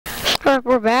Alright,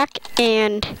 we're back,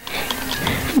 and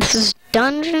this is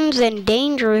Dungeons and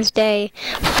Dangers Day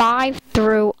 5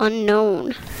 through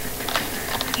Unknown.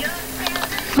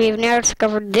 We have now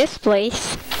discovered this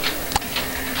place.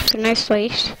 It's a nice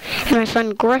place. And my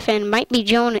friend Griffin might be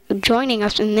joining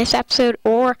us in this episode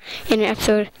or in an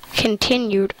episode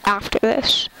continued after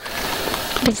this.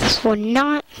 But this will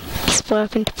not be split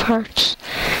up into parts.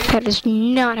 That is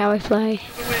not how I play.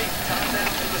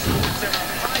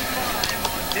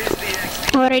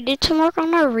 But I did some work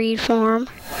on our reed farm.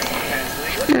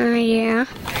 Yeah.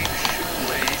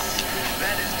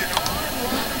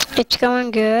 It's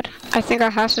going good. I think our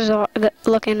house is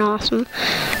looking awesome.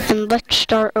 And let's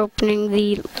start opening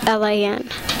the LAN.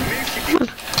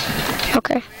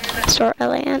 Okay, start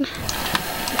LAN.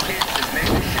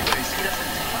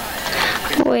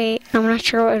 Wait, I'm not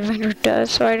sure what Adventure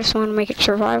does, so I just want to make it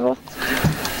survival.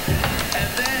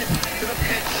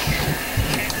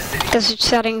 Because it's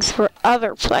settings for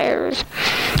other players,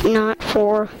 not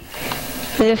for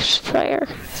this player.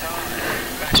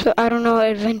 So I don't know what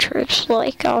Adventure is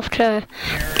like. I'll have to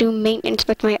do maintenance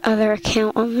with my other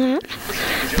account on that.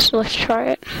 So let's try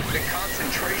it.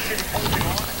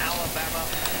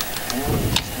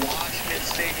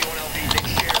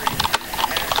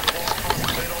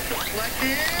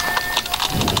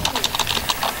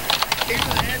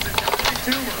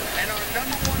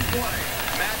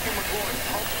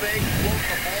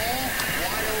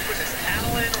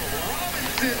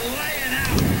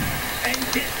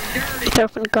 It's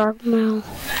open gargamel.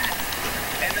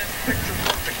 And that's picture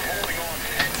perfect holding on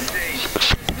Penn State.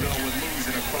 Though with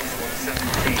losing a close one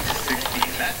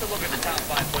 17-16. That's a look at the top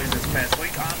 5 plays this past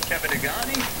week. I'm Kevin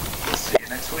Degani. We'll see you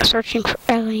next week. Searching for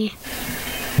Ellie.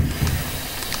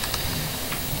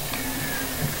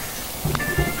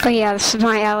 Oh yeah, this is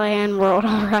my LAN world,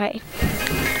 alright.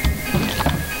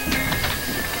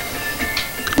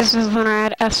 This is when I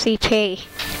had SCP.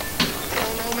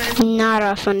 Not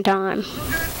a fun time.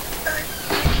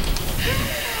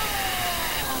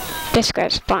 This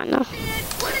guy's fine though.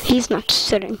 He's not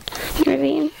sitting near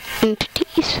the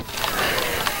entities.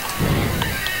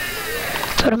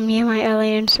 But me and my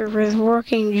LAN server is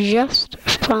working just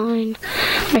fine.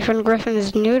 My friend Griffin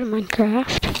is new to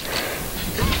Minecraft.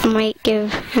 I might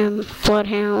give him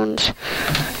Bloodhound's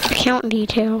account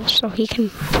details so he can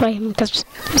play him because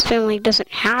his family doesn't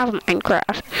have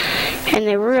Minecraft and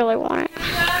they really want it.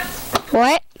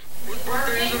 What?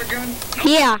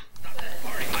 Yeah.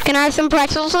 Can I have some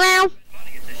pretzels now?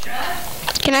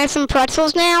 Can I have some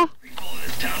pretzels now? Maybe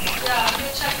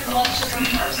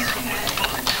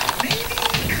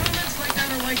comments like that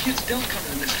are why kids don't come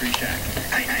to the Mystery Shack.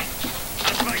 Hey,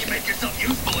 that's why you make yourself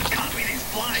useful and copy these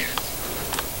flyers.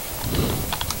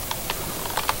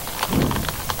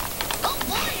 Oh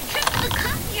boy, a trip to the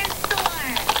copier store!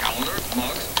 Calendars,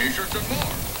 mugs, t-shirts, and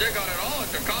more. They got it all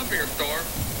at the copier store.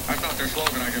 That's not their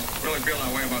slogan, I just really feel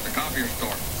that way about the copier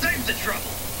store. Save the trouble.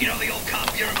 You know the old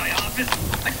copier in my office?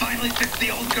 I finally fixed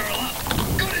the old girl up.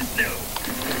 Good as new.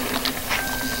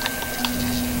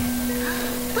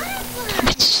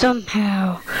 But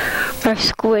somehow our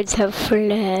squids have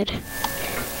fled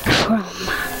from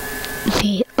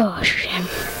the ocean.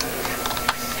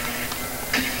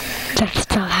 That's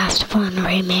the last one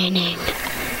remaining.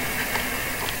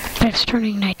 But it's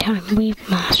turning nighttime. We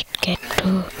must get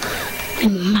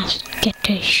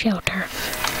to shelter.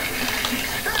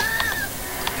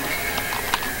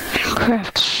 And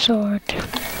craft sword to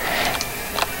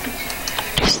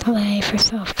slay for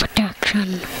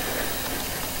self-protection.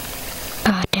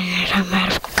 God dang it, I'm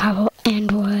out of cobble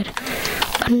and wood.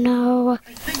 But no. I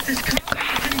think this copier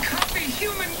can copy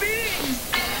human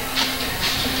beings.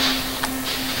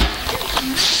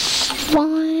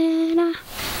 1,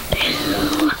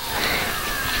 2.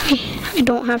 I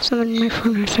don't have some in my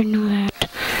furnace, I know that.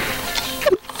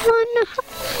 Come on,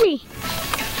 hurry!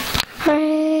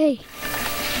 Hurry!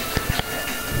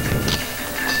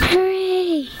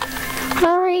 Hurry!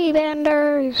 Hurry,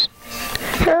 Benders!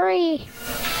 Hurry!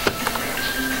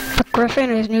 But Griffin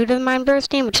is new to the Minecraft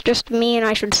team. It's just me, and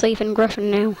I should sleep in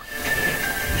Griffin now.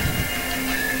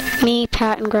 Me,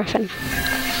 Pat, and Griffin.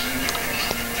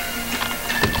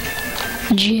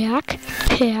 Jack,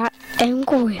 Pat, and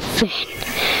Griffin.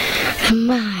 The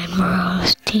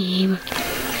Minecraft team.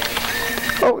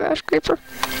 Oh gosh, creeper.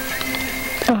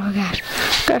 Oh gosh.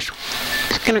 Gosh.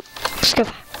 It's gonna scare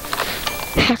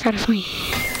the heck out of me.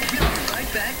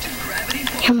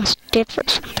 He almost did for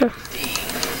something.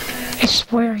 I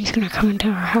swear he's gonna come into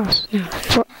our house now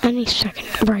for any second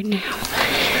right now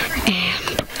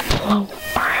and blow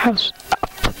our house up.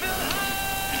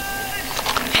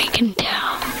 I can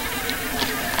tell.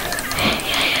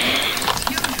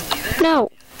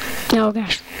 No. Oh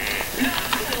gosh.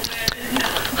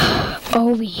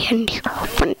 Obi and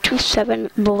 127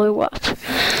 blew up.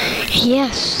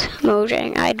 Yes,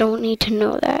 Mojang, I don't need to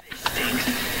know that.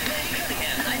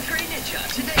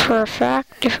 For a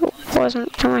fact, if it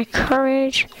wasn't for my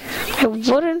courage, I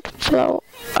wouldn't blow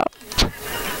up.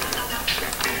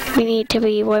 We need to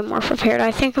be way more prepared.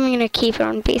 I think I'm gonna keep it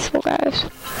on peaceful, guys.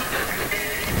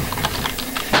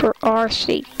 For our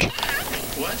sake.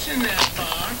 What's in that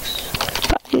box?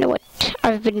 But you know what?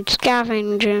 I've been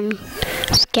scavenging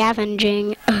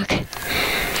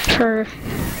for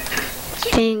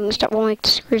things that will make the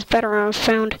screws better. I've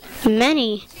found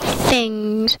many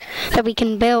things that we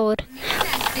can build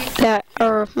that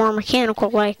are more mechanical,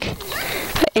 like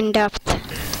in depth.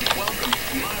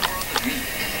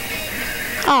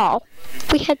 Oh,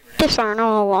 we had this on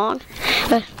all along,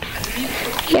 but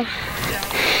yeah.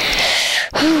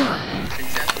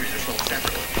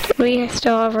 We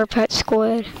still have our pet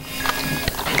squid.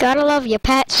 Gotta love your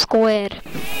pet squid.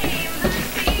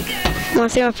 Wanna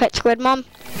see my pet squid, Mom?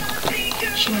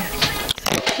 Sure.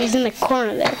 He's in the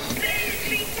corner there.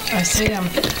 I see him.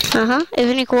 Uh-huh.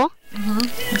 Isn't he cool?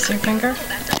 Mm-hmm. You see your finger?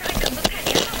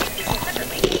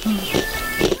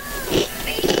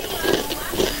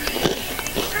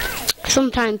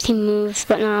 Sometimes he moves,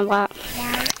 but not a lot.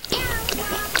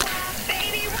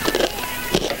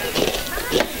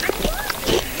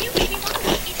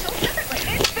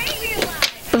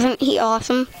 Isn't he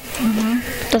awesome?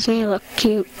 Mm-hmm. Doesn't he look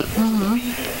cute? Mm-hmm.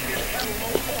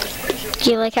 Do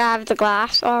you like I have the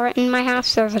glass all right in my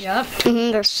house? There's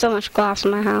there's so much glass in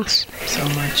my house. So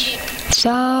much.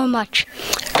 So much.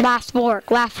 Glass floor,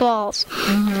 glass walls.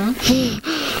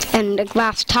 Mm-hmm. And a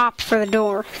glass top for the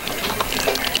door.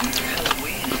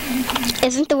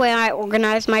 Isn't the way I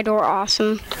organize my door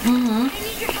awesome? Mm-hmm.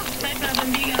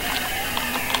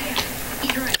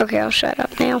 Okay, I'll shut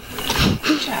up now.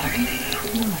 Jack.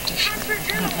 You don't have to shut up.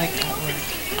 I don't like that word.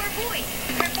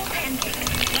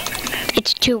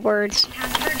 It's 2 words.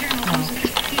 Oh.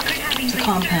 It's a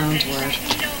compound word.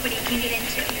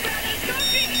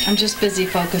 I'm just busy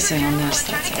focusing on this,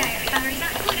 that's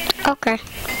all. Okay.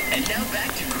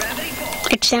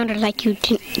 It sounded like you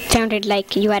didn't. It sounded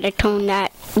like you had a tone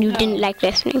that you didn't like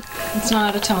listening. It's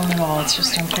not a tone at all. It's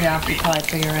just I'm preoccupied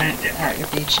figuring out your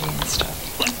BG and stuff.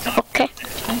 Okay.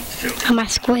 Oh, my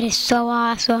squid is so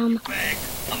awesome.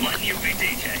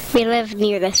 We live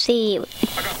near the sea.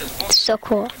 It's so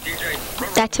cool.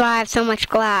 That's why I have so much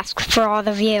glass for all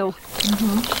the view.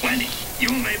 Mm-hmm. Wendy, you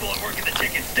and Mabel are working the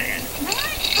ticket stand. What?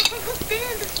 Uncle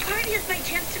Stan, this party is my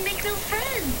chance to make new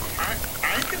friends.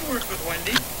 I can work with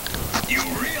Wendy. You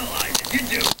realize if you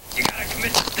do, you gotta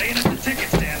commit to staying at the ticket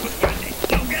stand with Wendy.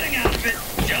 No getting out of it.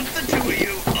 Just the 2 of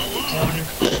you, alone,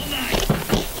 all night.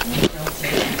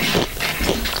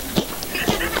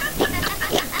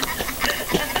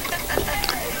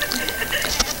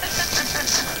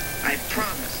 I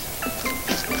promise.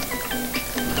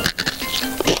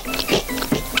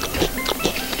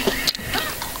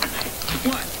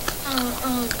 What?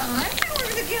 I can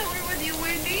work the counter with you,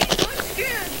 Wendy. I'm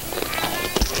scared.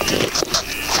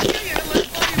 Yeah,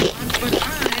 let's all you want, but I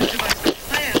devised a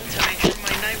plan to make sure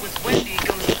my night with Wendy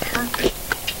goes perfect.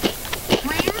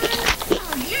 Plan?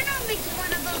 Oh, you're not making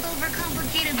one of those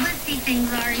overcomplicated listy things,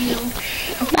 are you?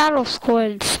 Battle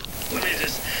squids. Let me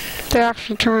just... They're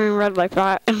actually turning red like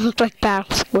that and look like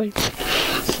battle squids.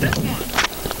 Step 1.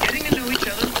 Getting to know each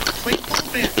other.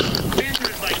 Playful banter. Banter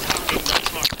is like talking, but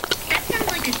smart. That sounds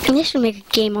like a And they should make a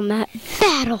game on that.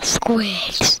 Battle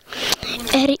squids.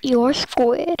 Edit your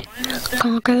squid.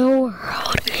 Conquer the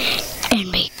world.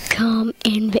 And become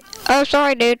Oh,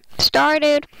 sorry, dude. Sorry,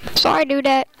 dude. Sorry,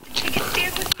 dudette.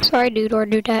 Sorry, dude or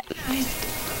dudette.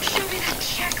 Show me that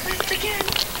checklist again.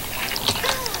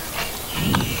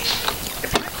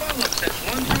 If I follow steps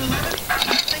 1 through 11,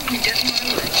 nothing can get in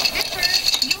my way. Dipper,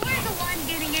 you're the one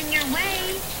getting in your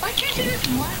way. Why can't you just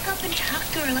walk up and talk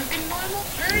to her like a normal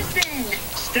person?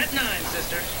 Step 9,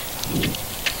 sister.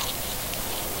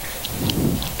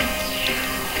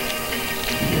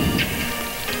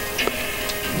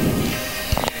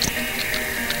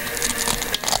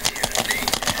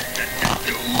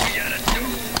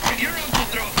 Did your uncle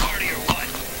throw a party or what?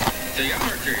 The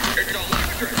energy. It's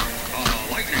electric.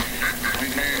 Lightning.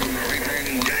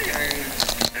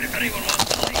 And if anyone wants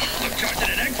to leave, I'm charging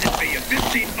an exit fee of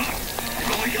 $15.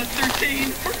 We've only got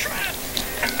 13. We're trapped.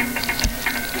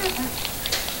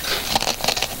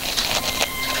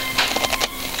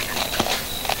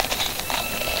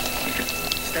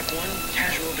 Step 1,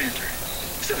 casual banter.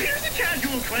 So here's a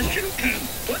casual question.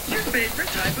 What's your favorite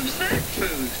type of snack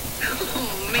food?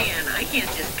 Oh man, I can't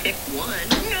just pick one.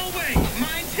 No way,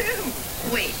 mine too.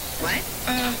 Wait, what?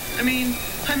 I mean...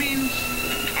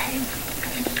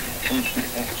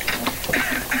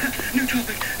 New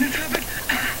topic.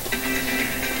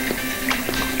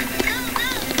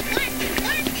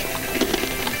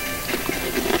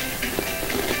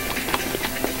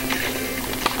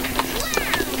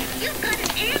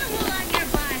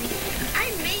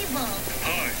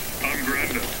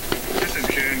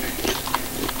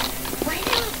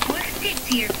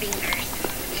 Your fingers.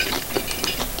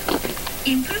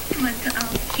 Improvement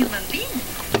of human being.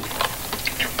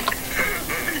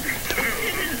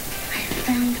 I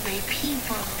found my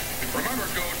people. Remember,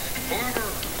 goats,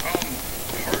 whoever,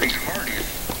 Hardy's,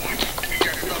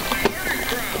 gets the party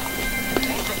crown.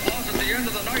 Most applause at the end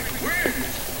of the night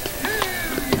wins.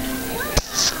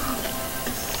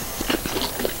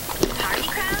 Party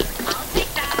crown? I'll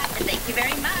take that. Thank you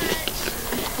very much.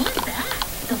 Who's that?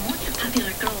 The most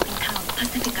popular girl in town,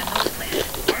 Pacifica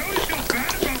Northwest. I always feel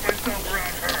bad about myself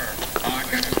around her. I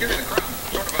can't just give you the crown.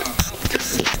 Sort of a...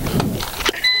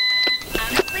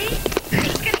 Honestly,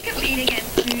 who's gonna compete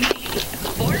against me?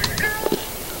 Border girl?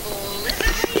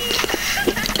 Lizard lady?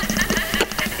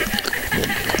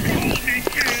 Holy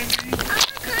candy. All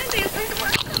kinds of things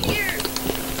welcome here.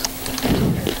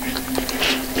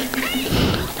 Hey,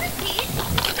 Pete.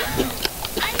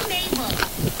 I'm Mabel.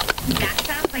 That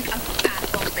sounds like a fat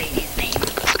old lady's name.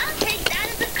 I'll take that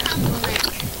as a compliment.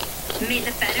 May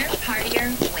the better partier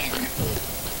win.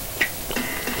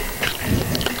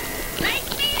 Nice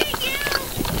meeting you!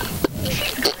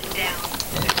 She's going down.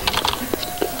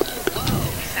 Whoa,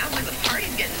 sounds like the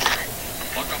party's getting nuts.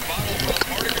 Like a bottle full of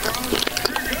party crown.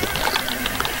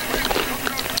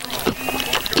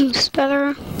 Ink sputter.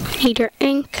 Need your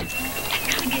ink. I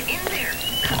gotta get in there.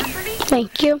 Cover for me?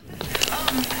 Thank you.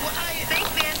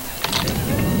 Thanks, man.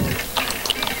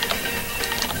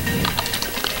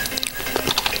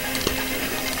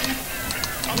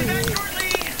 I'll be back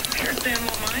shortly. Sure, Stan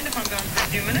won't mind if I'm gone for a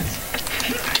few minutes.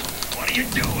 What are you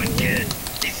doing, kid?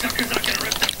 These suckers aren't gonna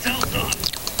rip themselves off.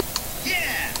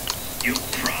 Yeah! You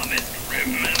promised,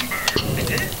 remember? I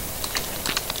did?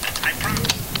 I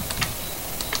promised.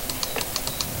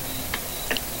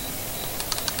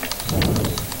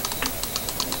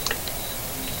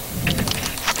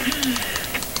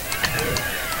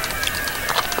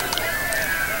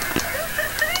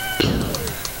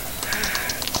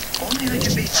 Only I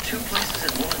could be two places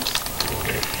at once.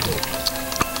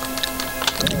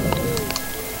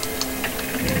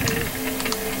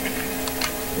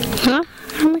 Huh?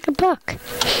 I'll make a buck.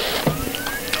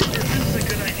 This is a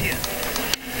good idea.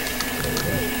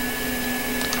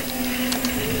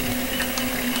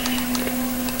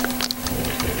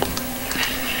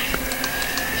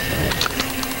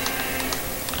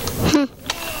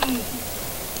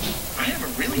 I have a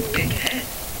really big head.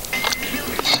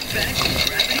 Back to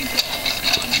gravity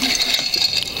falls.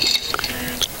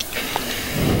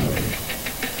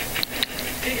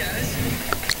 Hey guys,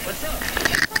 what's up?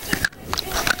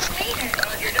 Later.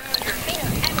 You're down here.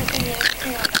 Everything is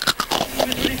cool.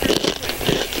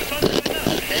 Fun going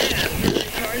up. And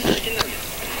cars making nuggets.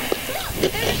 Look,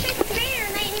 there's a shape of Vader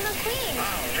and Lightning McQueen.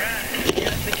 Alright. You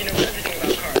guys think you know everything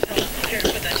about cars, huh? Here,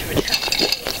 put that to a test.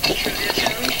 Trivia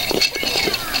challenge.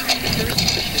 First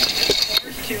question.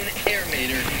 Cars tune Air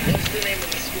Mater. What's the name of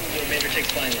the school where Mater takes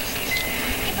flying lessons?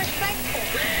 It was flexible.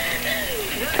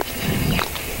 Correct.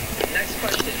 Next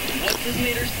question. What does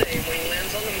Mater say when he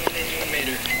lands on the moon in Moon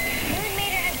Mater? Moon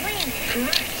Mater has wings.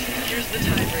 Correct. Here's the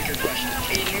tiebreaker question.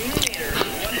 In Moon Mater,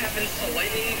 what happens to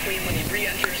Lightning McQueen when he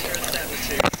re-enters Earth's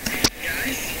atmosphere?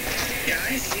 Guys?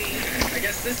 I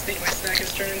guess this Speedway snack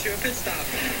has turned into a pit stop.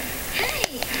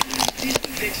 Hey! These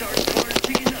pigs are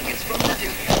chicken nuggets from